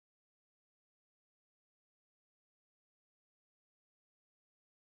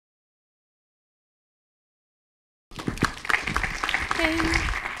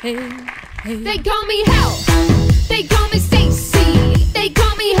hey, hey. They call me Hell. They call me Stacy. They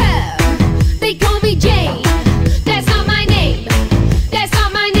call me Her. They call me Jane. That's not my name. That's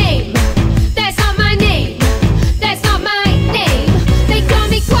not my name. That's not my name. That's not my name. They call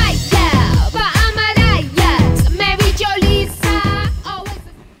me Quiet Girl, but I'm a riot. Mary Jo Lisa. Always.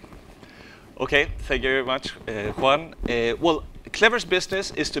 Okay, thank you very much, Juan. Well, CL3VER's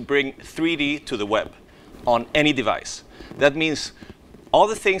business is to bring 3D to the web on any device. That means all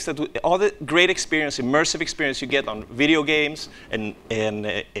the things all the great experience, immersive experience you get on video games and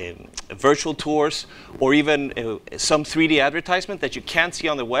virtual tours, or even some 3D advertisement that you can't see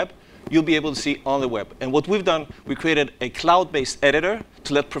on the web, you'll be able to see on the web. And what we've done, we created a cloud-based editor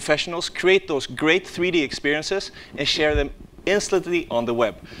to let professionals create those great 3D experiences and share them instantly on the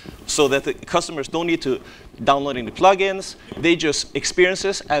web, so that the customers don't need to download any plugins. They just experience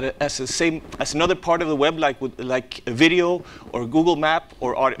this as another part of the web, like a video or Google Map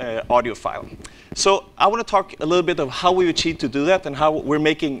or audio file. So I want to talk a little bit of how we achieved to do that and how we're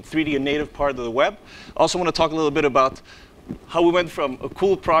making 3D a native part of the web. I also want to talk a little bit about how we went from a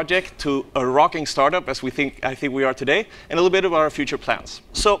cool project to a rocking startup, as I think we are today, and a little bit about our future plans.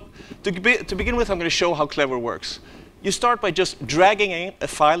 So to begin with, I'm going to show how CL3VER works. You start by just dragging in a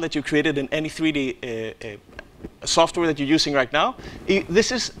file that you created in any 3D software that you're using right now.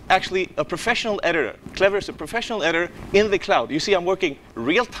 This is actually a professional editor. CL3VER is a professional editor in the cloud. You see, I'm working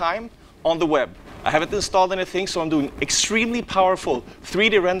real time on the web. I haven't installed anything, so I'm doing extremely powerful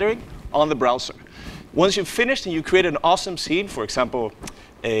 3D rendering on the browser. Once you've finished and you create an awesome scene, for example,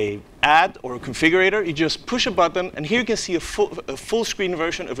 an ad or a configurator, you just push a button, and here you can see a full screen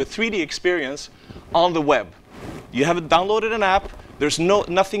version of a 3D experience on the web. You haven't downloaded an app. There's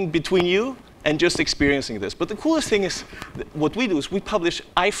nothing between you and just experiencing this. But the coolest thing is, what we do is we publish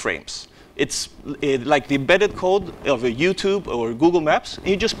iframes. It's like the embedded code of a YouTube or Google Maps, and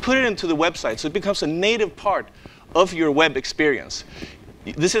you just put it into the website, so it becomes a native part of your web experience.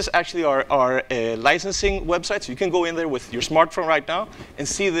 This is actually our licensing website, so you can go in there with your smartphone right now and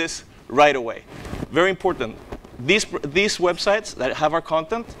see this right away. Very important. These websites that have our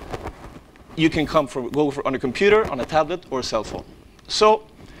content, you can go on a computer, on a tablet, or a cell phone. So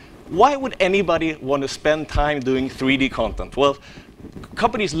why would anybody want to spend time doing 3D content? Well,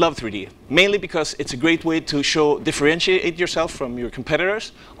 companies love 3D, mainly because it's a great way to differentiate yourself from your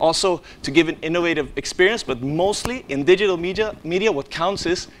competitors, also to give an innovative experience, but mostly in digital media, what counts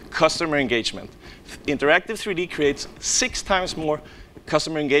is customer engagement. Interactive 3D creates 6 times more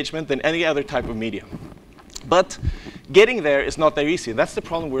customer engagement than any other type of media. But getting there is not that easy. That's the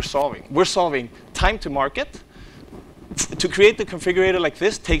problem we're solving. We're solving time to market. To create the configurator like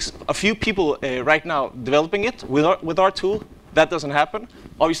this takes a few people right now developing it. With our tool, that doesn't happen.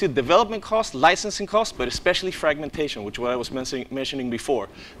 Obviously, development costs, licensing costs, but especially fragmentation, which is what I was mentioning before.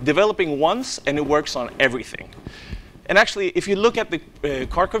 Developing once, and it works on everything. And actually, if you look at the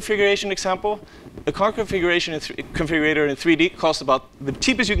car configuration example, a car configuration configurator in 3D costs about, the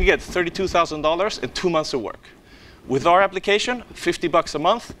cheapest you can get, $32,000 and 2 months of work. With our application, $50 a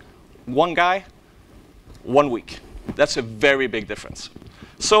month, one guy, 1 week. That's a very big difference.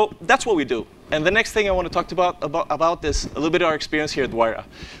 So that's what we do. And the next thing I want to talk about is a little bit of our experience here at Wayra.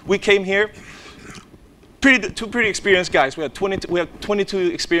 We came here, two pretty experienced guys. We have 22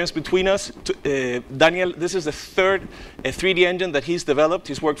 experience between us. Daniel, this is the third 3D engine that he's developed.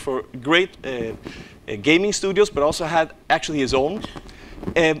 He's worked for great gaming studios, but also had actually his own.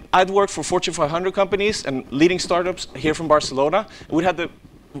 I'd worked for Fortune 500 companies and leading startups here from Barcelona. We have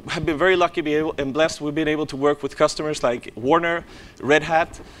been very lucky and blessed. We've been able to work with customers like Warner, Red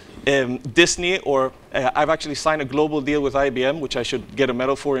Hat, Disney, or I've actually signed a global deal with IBM, which I should get a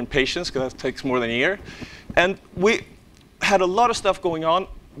medal for in patience, because that takes more than a year. And we had a lot of stuff going on,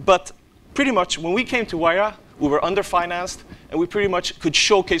 but pretty much when we came to Wayra, we were underfinanced, and we pretty much could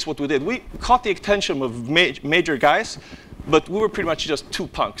showcase what we did. We caught the attention of major guys, but we were pretty much just 2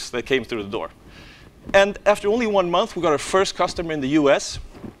 punks that came through the door. And after only 1 month, we got our first customer in the US.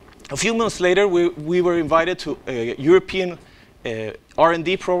 A few months later, we were invited to European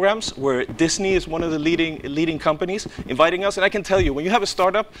R&D programs, where Disney is one of the leading companies inviting us. And I can tell you, when you have a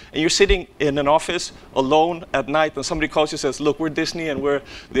startup and you're sitting in an office alone at night, and somebody calls you and says, look, we're Disney, and we're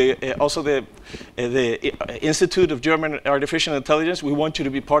also the Institute of German Artificial Intelligence, we want you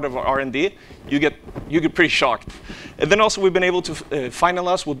to be part of our R&D, you get pretty shocked. And then also we've been able to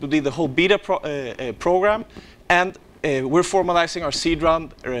finalize what would be the whole beta program, and we're formalizing our seed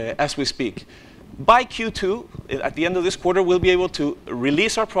round as we speak. By Q2, at the end of this quarter, we'll be able to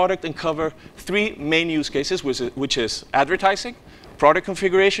release our product and cover 3 main use cases, which is advertising, product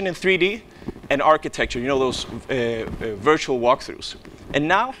configuration in 3D, and architecture, you know, those virtual walkthroughs. And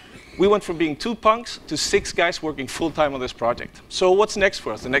now, we went from being 2 punks to 6 guys working full-time on this project. So what's next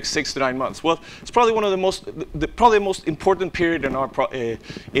for us, the next 6 to 9 months? Well, it's probably one of the most important period in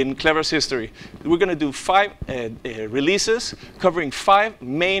in Clever's history. We're going to do 5 releases covering 5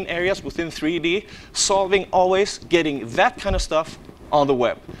 main areas within 3D, solving always getting that kind of stuff on the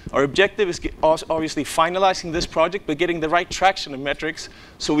web. Our objective is obviously finalizing this project, but getting the right traction and metrics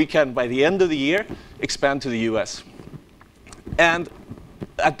so we can, by the end of the year, expand to the US. And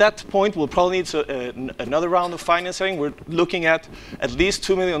at that point, we'll probably need another round of financing. We're looking at least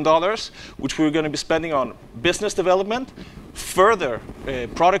 $2 million, which we're going to be spending on business development, further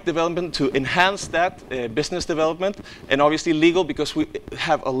product development to enhance that business development, and obviously legal, because we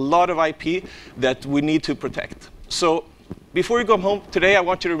have a lot of IP that we need to protect. So before you go home today, I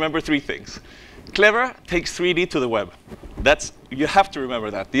want you to remember 3 things. Clever takes 3D to the web. You have to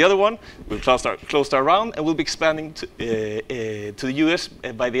remember that. The other one, we've closed our round, and we'll be expanding to the US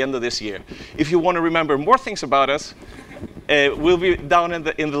by the end of this year. If you want to remember more things about us, we'll be down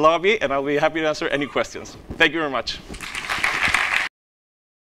in the lobby, and I'll be happy to answer any questions. Thank you very much.